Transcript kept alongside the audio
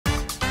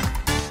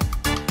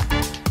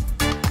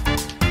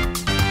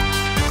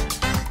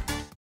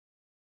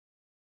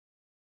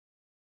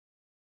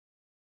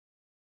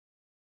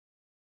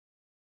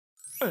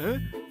Hello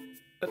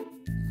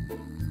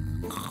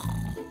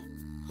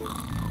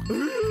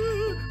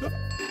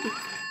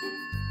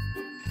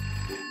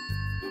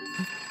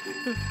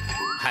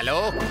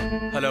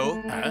hello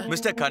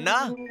mister கண்ணா,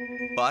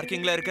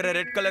 பார்க்கிங்ல இருக்கிற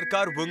red colour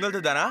car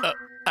உங்களது தானா?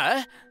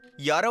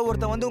 யாரோ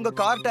ஒருத்தன் வந்து உங்க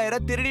கார் டயரை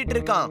திருடிட்டு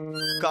இருக்கான்.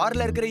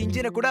 கார்ல இருக்கிற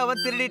இன்ஜினை கூட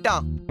அவன்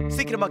திருடிட்டான்.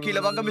 சீக்கிரமா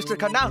கீழே வாங்க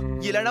மிஸ்டர் கண்ணா,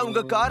 இல்லனா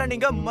உங்க காரை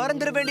நீங்க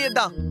மறந்துட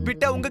வேண்டியதுதான்.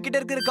 விட்டா உங்ககிட்ட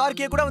இருக்கிற கார்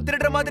கே கூட அவன்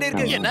திருடுற மாதிரி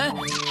இருக்கு. என்ன?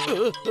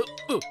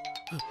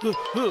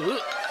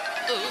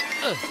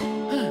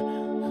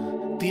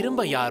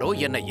 திரும்ப யாரோ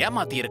என்ன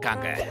ஏமாத்தி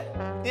இருக்காங்க.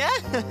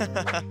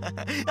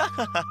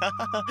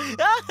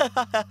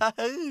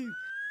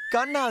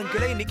 கண்ணா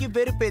அங்கிளை இன்னைக்கு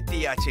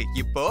வெறுப்பேத்தியாச்சு.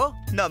 இப்போ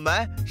நம்ம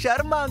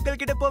சர்மா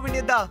அங்கிள் கிட்ட போக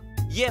வேண்டியதா.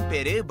 என்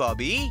பேரு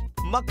பாபி.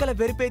 மக்களை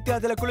வெறுப்பேத்தி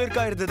அதுல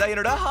குளிர்கா இருந்ததா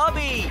என்னோட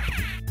hobby.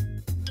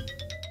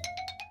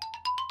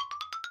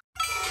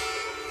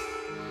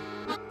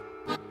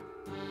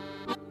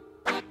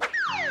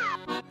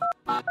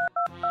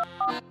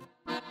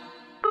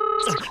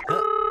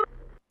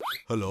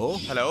 Hello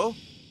hello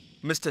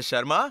mister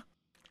Sharma,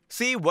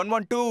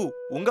 C112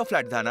 உங்க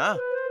பிளாட் தானா?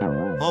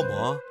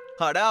 ஆமா.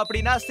 அடா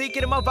அப்படின்னா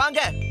சீக்கிரமா வாங்க.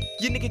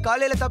 இன்னைக்கு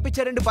காலையில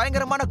தப்பிச்ச 2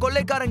 பயங்கரமான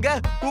கொள்ளைக்காரங்க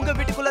உங்க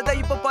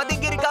வீட்டுக்குள்ளதான் இப்ப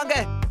பதுங்கி இருக்காங்க.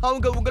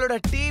 அவங்க உங்களோட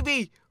டிவி,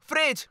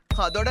 ஃப்ரிட்ஜ்,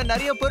 அதோட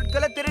நிறைய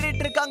பொருட்களை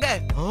திருடிட்டு இருக்காங்க.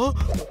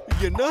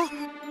 என்ன?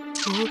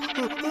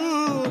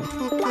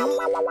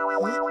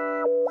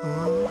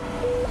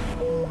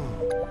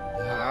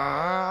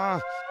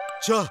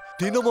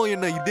 தினமும்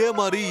என்ன இதே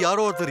மாதிரி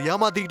யாரோ ஒருத்தர்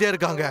ஏமாத்திக்கிட்டே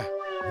இருக்காங்க.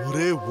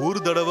 ஒரே ஒரு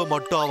தடவை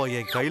மட்டும் அவன்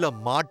என் கையில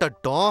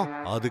மாட்டட்டும்,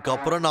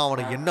 அதுக்கப்புறம் நான்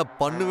அவனை என்ன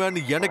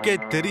பண்ணுவேன்னு எனக்கே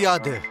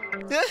தெரியாது.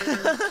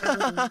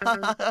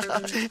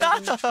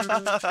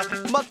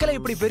 மக்களை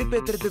இப்படி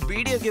வெறுப்பேத்துறது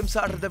வீடியோ கேம்ஸ்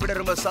ஆடுறதை விட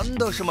ரொம்ப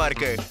சந்தோஷமா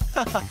இருக்கு.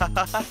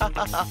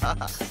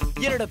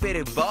 என்னோட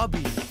பேரு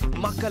பாபி.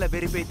 மக்களை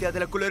வெறுப்பேத்தி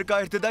அதுல குளிர்கா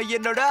எடுத்துதான்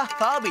என்னோட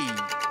hobby.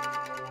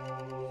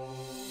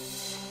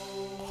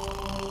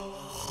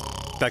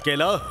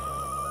 தகேலா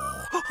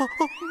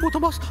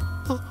booth pass.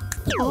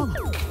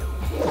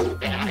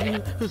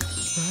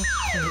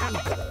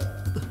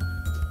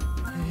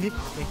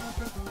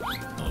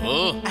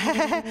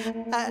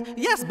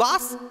 S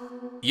pass.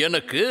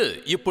 எனக்கு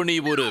இப்போ நீ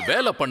ஒரு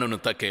வேலை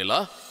பண்ணணும் தகேலா.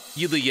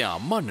 இது என்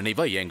அம்மா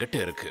நினைவா என்கிட்ட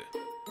இருக்கு.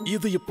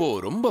 இது இப்போ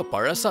ரொம்ப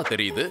பழசா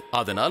தெரியுது.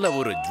 அதனால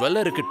ஒரு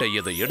ஜுவல்லர் கிட்ட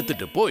இதை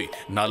எடுத்துட்டு போய்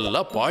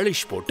நல்லா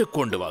பாலிஷ் போட்டு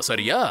கொண்டு வா,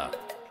 சரியா?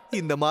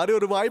 இந்த மாதிரி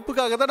ஒரு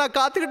வாய்ப்புக்காக தான் நான்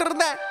காத்துக்கிட்டு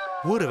இருந்தேன்.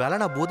 ஒருவேளை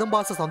நான் பூதம்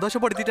பாஸை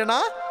சந்தோஷப்படுத்திட்டேனா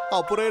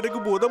அப்புறம் எனக்கு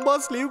பூதம்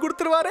பாஸ் லீவ்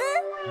கொடுத்துருவாரு.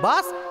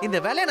 பாஸ், இந்த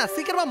வேலையை நான்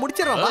சீக்கிரமா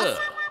முடிச்சிடுறேன் பாஸ்.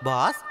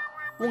 பாஸ்,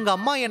 உங்க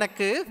அம்மா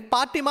எனக்கு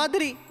பாட்டி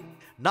மாதிரி.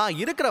 நான்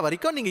இருக்கிற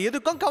வரைக்கும் நீங்க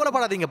எதுக்கும்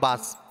கவலைப்படாதீங்க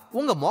பாஸ்.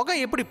 உங்க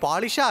முகம் எப்படி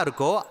பாலிஷா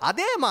இருக்கோ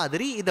அதே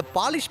மாதிரி இதை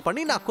பாலிஷ்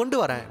பண்ணி நான் கொண்டு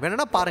வரேன்.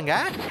 வேணும்னா பாருங்க.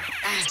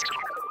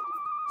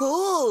 ஓ,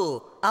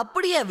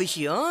 அப்படியா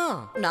விஷயம்?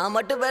 நான்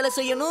மட்டும் வேலை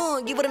செய்யணும்,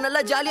 இவர்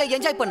நல்லா ஜாலியா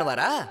என்ஜாய்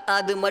பண்ணுவாரா?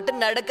 அது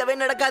மட்டும் நடக்கவே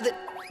நடக்காது.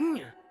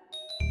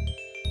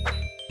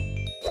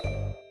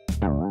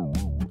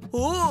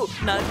 ஓ,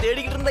 நான்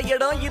தேடிக்கிட்டு இருந்த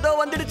இடம் இதோ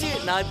வந்துடுச்சு.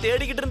 நான்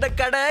தேடிக்கிட்டு இருந்த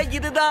கடை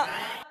இதுதான்.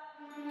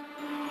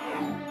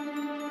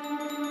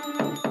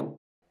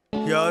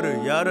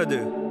 யார் அது?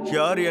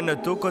 யார் என்ன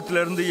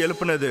தூக்கத்துல இருந்து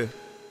எழுப்புனது?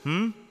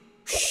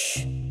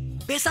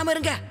 பேசாம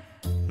இருங்க.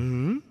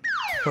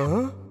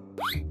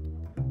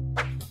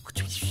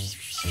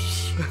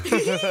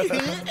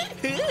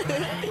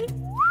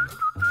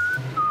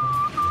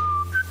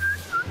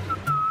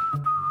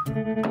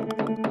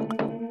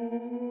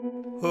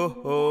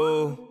 ஓஹோ,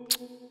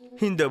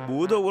 இந்த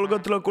பூத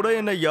உலகத்துல கூட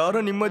என்ன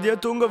யாரும் நிம்மதியா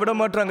தூங்க விட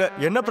மாட்டாங்க.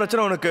 என்ன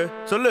பிரச்சனை உனக்கு?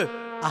 சொல்லு.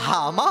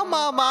 ஆமா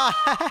மாமா,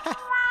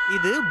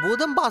 இது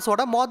பூதம்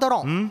பாஸோட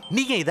மோதிரம்.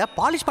 நீங்க இத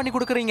பாலிஷ் பண்ணி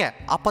கொடுக்குறீங்க,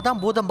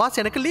 அப்பதான் பூதம்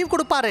பாஸ் எனக்கு லீவ்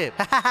கொடுப்பாரு.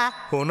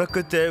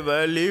 உனக்கு தேவை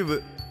லீவு,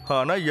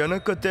 ஆனா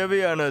எனக்கு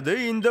தேவையானது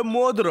இந்த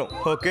மோதிரம்.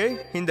 ஓகே,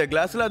 இந்த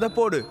கிளாஸ்ல அத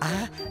போடு.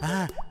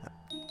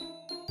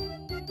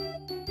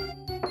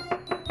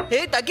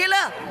 ஏய்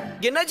தகேலா,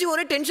 என்னாச்சு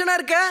ஒரே டென்ஷனா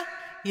இருக்க?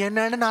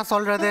 என்னன்னு நான்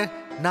சொல்றது?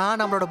 நான்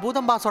நம்மளோட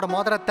பூதம் பாஸோட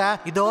மோதிரத்தை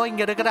இதோ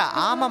இங்க இருக்கிற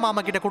ஆமா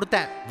மாமா கிட்ட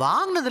கொடுத்தேன்.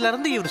 வாங்கினதுல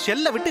இருந்து இவர்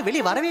செல்ல விட்டு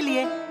வெளியே வரவே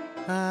இல்லையே.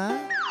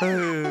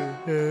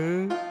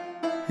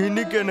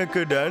 இன்னைக்கு எனக்கு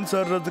டான்ஸ்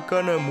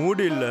ஆடுறதுக்கான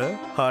மூட் இல்ல,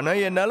 ஆனா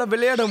என்னால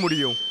விளையாட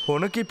முடியும்.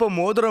 உனக்கு இப்ப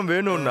மோதிரம்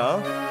வேணும்னா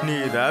நீ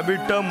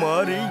ராபிட்டா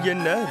மாறி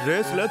என்ன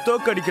ரேஸ்ல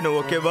தோக்கடிக்கணும்,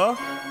 ஓகேவா?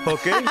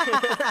 ஓகே.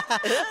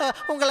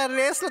 உங்களை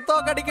ரேஸ்ல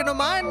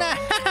தோக்கடிக்கணுமா என்ன?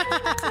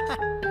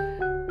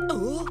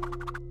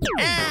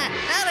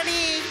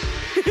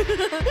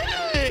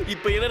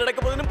 இப்ப என்ன நடக்க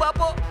போகுதுன்னு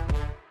பாப்போம்.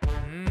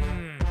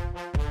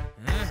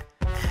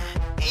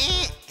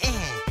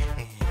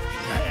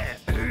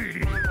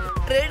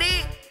 ரெடி,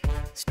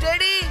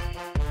 ஸ்டெடி,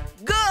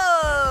 கோ!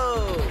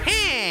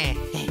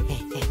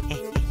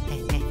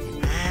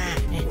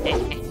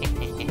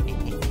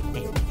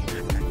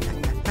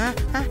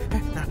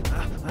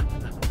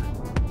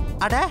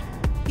 அட,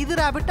 இது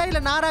ராபிட்டா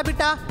இல்ல நான்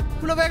ராபிட்டா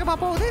இவ்வளவு வேகமா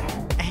போகுது?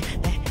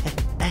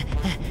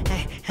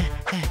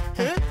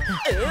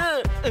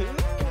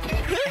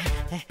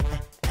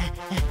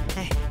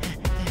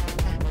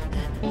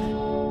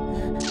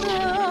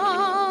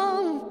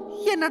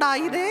 என்னடா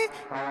இது?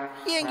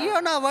 எங்கேயோ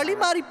நான் வழி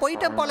மாறி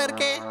போயிட்டேன் போல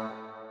இருக்கே.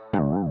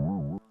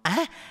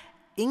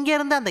 இங்க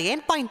இருந்து அந்த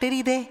எண்ட் பாயிண்ட்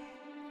தெரியுதே.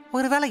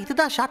 ஒருவேளை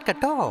இதுதான் ஷார்ட்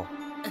கட்டோ?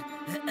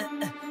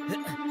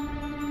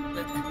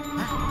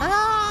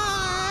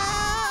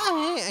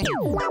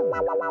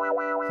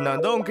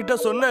 நான் தான் உன்கிட்ட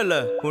சொன்னேன்ல,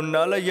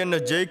 உன்னால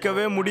என்ன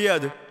ஜெயிக்கவே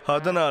முடியாது.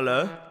 அதனால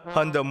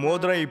அந்த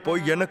மோதிரம் இப்போ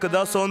எனக்கு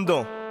தான்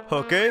சொந்தம்.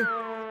 ஓகே?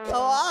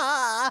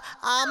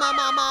 ஆமா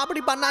ஆமா,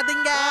 அப்படி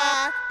பண்ணாதீங்க.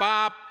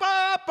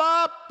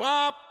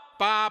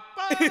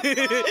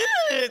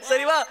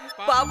 சரி வா,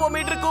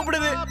 பாப்போமீட்டர்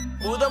கூப்பிடுது.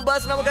 பூதம்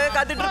பாஸ் நமக்காக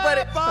காத்துட்டு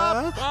இருப்பாரு.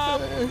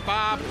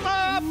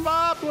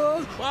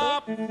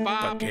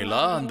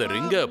 பக்கேலா, அந்த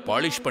ரிங்க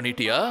பாலிஷ்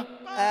பண்ணிட்டியா?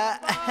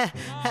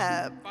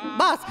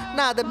 பாஸ்,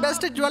 நான் அதை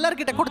பெஸ்ட் ஜுவல்லர்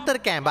கிட்ட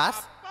கொடுத்துருக்கேன்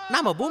பாஸ்.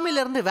 நாம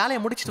பூமியில இருந்து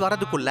வேலையை முடிச்சிட்டு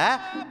வரதுக்குள்ள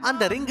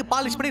அந்த ரிங்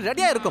பாலிஷ் பண்ணி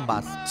ரெடியா இருக்கும்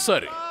பாஸ்.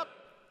 சரி,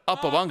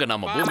 அப்ப வாங்க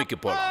நாம பூமிக்கு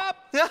போலாம்.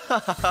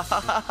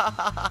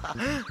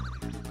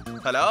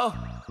 ஹலோ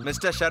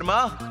மிஸ்டர் சர்மா,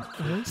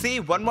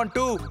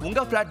 C112 உங்க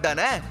பிளாட்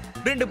தானே?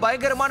 2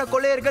 பயங்கரமான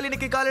கொள்ளையர்கள்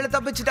இன்னைக்கு காலையில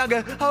தப்பிச்சிட்டாங்க.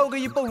 அவங்க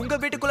இப்ப உங்க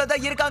வீட்டுக்குள்ள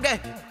தான் இருக்காங்க.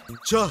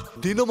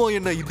 தினமும்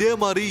என்ன இதே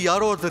மாதிரி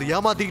யாரோ ஒருத்தர்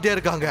ஏமாத்திக்கிட்டே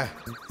இருக்காங்க.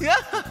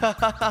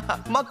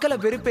 மக்களை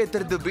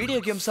வெறுப்பேத்துறது வீடியோ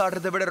கேம்ஸ்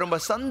ஆடுறதை விட ரொம்ப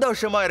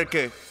சந்தோஷமா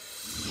இருக்கு.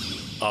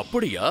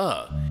 அப்படியா?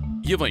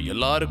 இவன்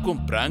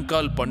எல்லாருக்கும் பிராங்க்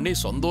கால் பண்ணி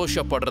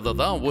சந்தோஷப்படுறத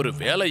தான் ஒரு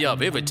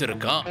வேலையாவே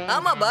வச்சிருக்கான்.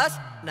 ஆமா பாஸ்,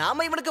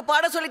 நாம இவனுக்கு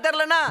பாட சொல்லி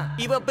தரலனா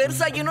இவன்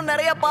பெருசா இன்னும்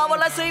நிறைய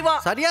பாவெல்லாம்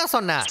செய்வான். சரியா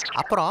சொன்ன.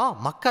 அப்புறம்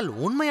மக்கள்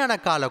உண்மையான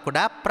காலை கூட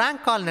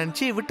பிராங்க் கால்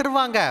நினைச்சு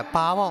விட்டுருவாங்க.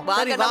 பாவம்.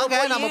 சரி வாங்க,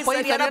 நம்ம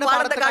போய் சரியான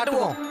பாடத்தை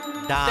காட்டுவோம்.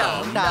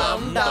 டம்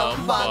டம்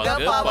டம், வாங்க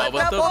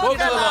பாவத்தை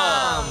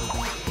போக்கலாம்.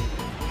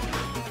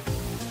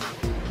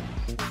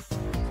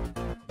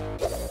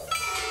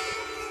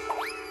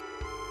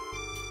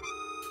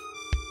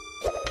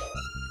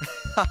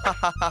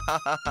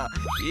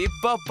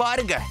 இப்ப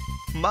பாருங்க,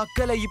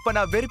 மக்களை இப்ப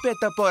நான்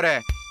வெறுப்பேத்த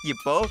போறேன்.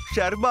 இப்போ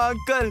சர்மா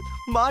அங்கிள்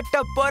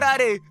மாட்ட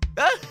போறாரு.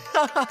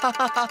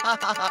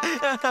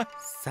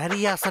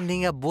 சரியா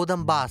சொன்னீங்க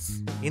பூதம் பாஸ்.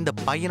 இந்த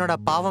பையனோட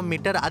பாவம்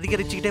மீட்டர்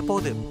அதிகரிச்சுக்கிட்டே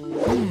போகுது.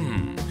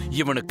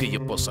 இவனுக்கு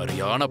இப்போ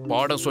சரியான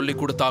பாடம் சொல்லி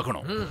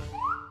கொடுத்தாகணும்.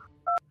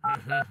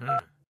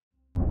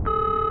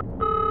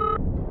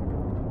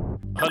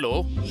 ஹலோ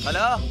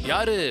ஹலோ,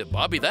 யாரு?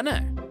 பாபி தானே?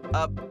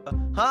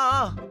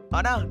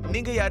 ஆனா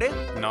நீங்க யாரு?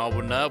 நான்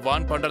உன்னை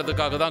வான்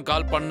பண்றதுக்காக தான்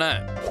கால் பண்ணேன்.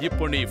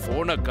 இப்போ நீ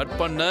போனை கட்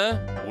பண்ண,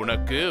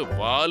 உனக்கு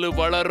வாலு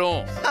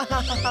வளரும்.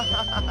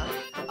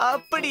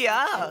 அப்படியா?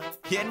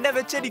 என்ன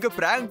வச்சு நீங்க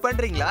பிராங்க்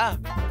பண்றீங்களா?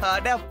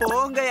 அட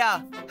போங்கயா.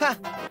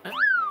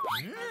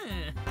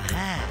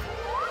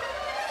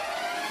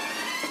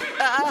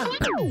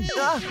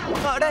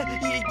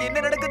 என்ன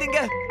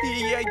நடக்குதுங்க?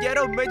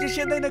 யாரோ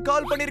மெஜிஷியன் தான் என்ன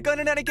கால்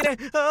பண்ணிருக்கான்னு நினைக்கிறேன்.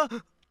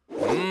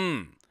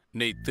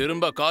 நீ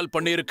திரும்ப கால்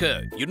பண்ணியிருக்க.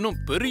 இன்னும்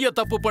பெரிய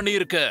தப்பு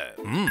பண்ணியிருக்க.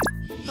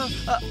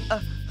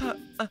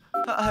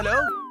 ஹலோ,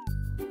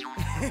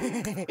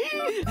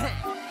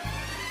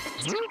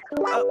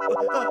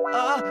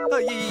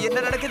 என்ன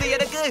நடக்குது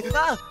எனக்கு?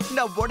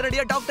 நான்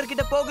உடனடியா டாக்டர்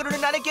கிட்ட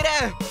போகணும்னு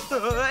நினைக்கிறேன்.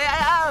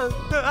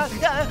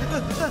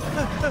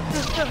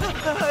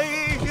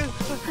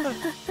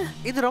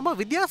 இது ரொம்ப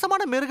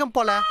வித்தியாசமான மிருகம்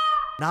போல.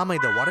 நாம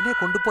இத உடனே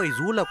கொண்டு போய்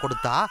ஜூல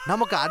கொடுத்தா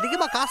நமக்கு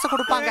அதிகமா காசு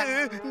கொடுப்பாங்க.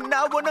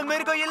 நான் ஒண்ணும்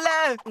மிருகம் இல்ல.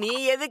 நீ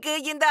எதுக்கு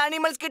இந்த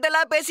அனிமல்ஸ் கிட்ட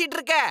எல்லாம் பேசிட்டு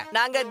இருக்க?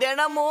 நாங்க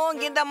தினமும்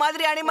இந்த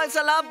மாதிரி அனிமல்ஸ்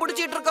எல்லாம்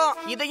புடிச்சிட்டு இருக்கோம்.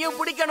 இதையும்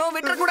பிடிக்கணும்,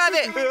 விட்டுற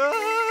கூடாது.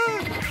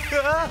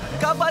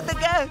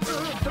 காப்பாத்துங்க.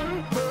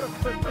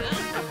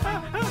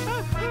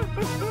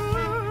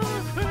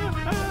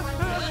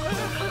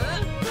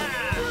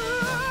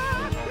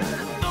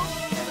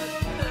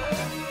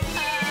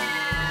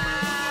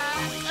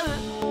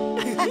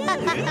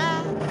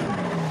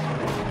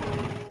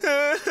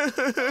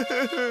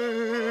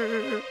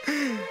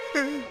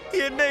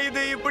 என்ன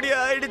இது இப்படி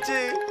ஆயிடுச்சு?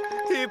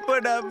 இப்ப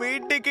நான்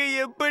வீட்டுக்கு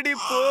எப்படி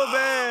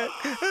போவேன்?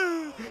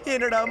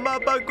 என்னோட அம்மா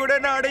அப்பா கூட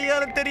நான்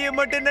அடையாளம் தெரிய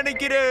மாட்டேன்னு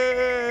நினைக்கிறேன்.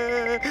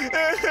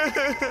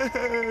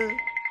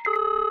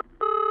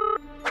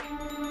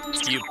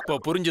 இப்ப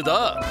புரிஞ்சுதா?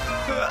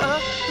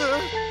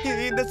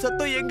 இந்த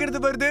சத்தம் எங்க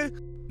இருந்து வருது?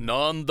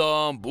 நான்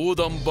தான்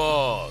பூதம்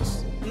பாஸ்.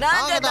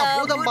 நாங்க தான்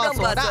பூதம்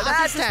பாஸோட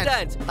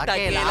அசிஸ்டன்ட்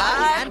தக்கேலா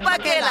அண்ட்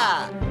பக்கேலா.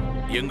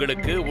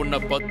 எங்களுக்கு உன்னை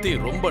பத்தி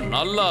ரொம்ப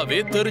நல்லாவே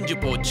தெரிஞ்சு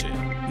போச்சு.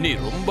 நீ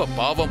ரொம்ப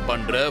பாவம்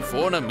பண்ற,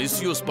 போனை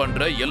மிஸ்யூஸ்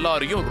பண்ற,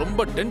 எல்லாரையும்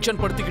ரொம்ப டென்ஷன்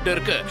படுத்திக்கிட்டு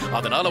இருக்க.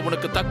 அதனால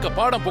உனக்கு தக்க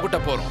பாடம் புகட்ட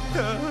போறோம்.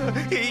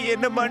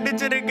 என்ன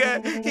மன்னிச்சிருங்க.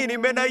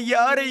 இனிமே நான்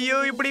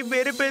யாரையும் இப்படி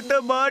வெறுப்பேத்த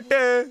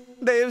மாட்டேன்.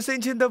 தயவு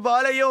செஞ்சு இந்த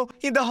வாளையும்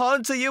இந்த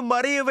ஹார்ன்ஸையும்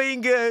மறைய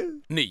வைங்க.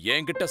 நீ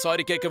என்கிட்ட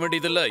சாரி கேட்க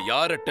வேண்டியதில்ல.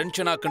 யார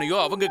டென்ஷன் ஆக்கணையோ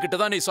அவங்க கிட்ட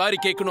தான் நீ சாரி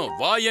கேட்கணும்.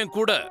 வா என்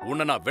கூட.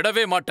 உன்னை நான்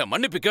விடவே மாட்டேன்.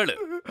 மன்னிப்பு கேளு.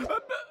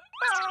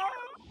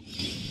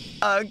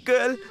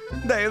 அங்கிள்,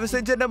 தயவு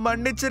செஞ்சு என்ன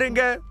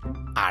மன்னிச்சிருங்க.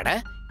 அட,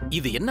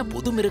 இது என்ன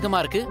புது மிருகமா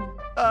இருக்கு?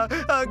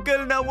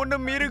 அங்கிள், நான்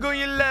ஒண்ணும் மிருகம்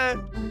இல்ல.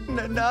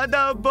 நான்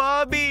தான்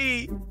பாபி.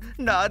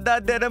 நான்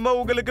தான் தினமும்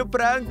உங்களுக்கு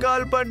பிராங்க்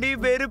கால் பண்ணி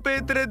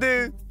வெறுப்பேத்துறது.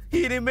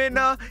 இனிமே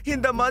நான்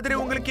இந்த மாதிரி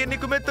உங்களுக்கு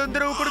என்னைக்குமே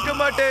தொந்தரவு கொடுக்க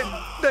மாட்டேன்.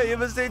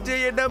 தயவு செஞ்சு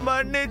என்ன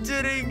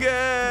மன்னிச்சிருங்க.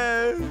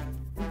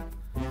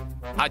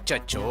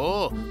 அச்சச்சோ,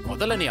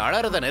 முதல்ல நீ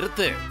அழறத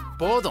நிறுத்து.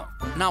 போதும்,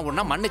 நான்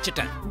உன்னை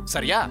மன்னிச்சிட்டேன்.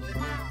 சரியா?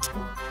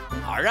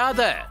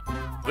 அழாத,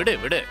 விடு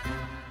விடு.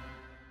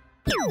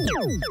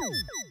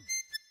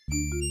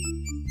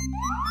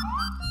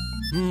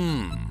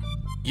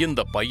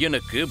 இந்த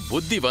பையனுக்கு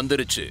புத்தி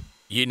வந்துருச்சு.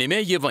 இனிமே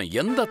இவன்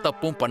எந்த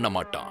தப்பும் பண்ண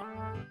மாட்டான்.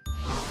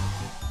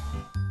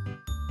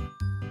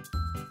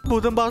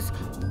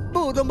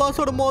 பூதம்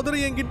பாஸோட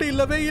மோதிரம் என்கிட்ட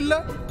இல்லவே இல்ல.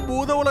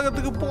 பூத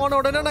உலகத்துக்கு போன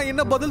உடனே நான்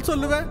என்ன பதில்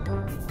சொல்லுவேன்?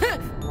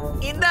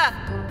 இந்தா,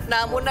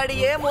 நான்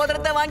முன்னாடியே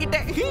மோதிரத்தை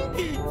வாங்கிட்டேன்.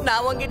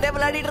 நான் உங்ககிட்ட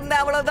விளையாடிட்டு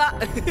இருந்தேன், அவ்வளவுதான்.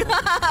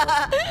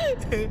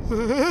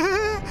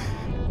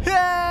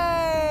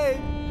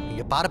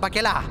 இங்க பாரு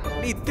பக்கேலா,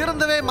 நீ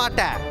திருந்தவே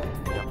மாட்ட.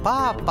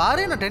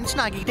 பாரு, நான்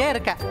டென்ஷன் ஆகிக்கிட்டே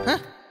இருக்கேன்.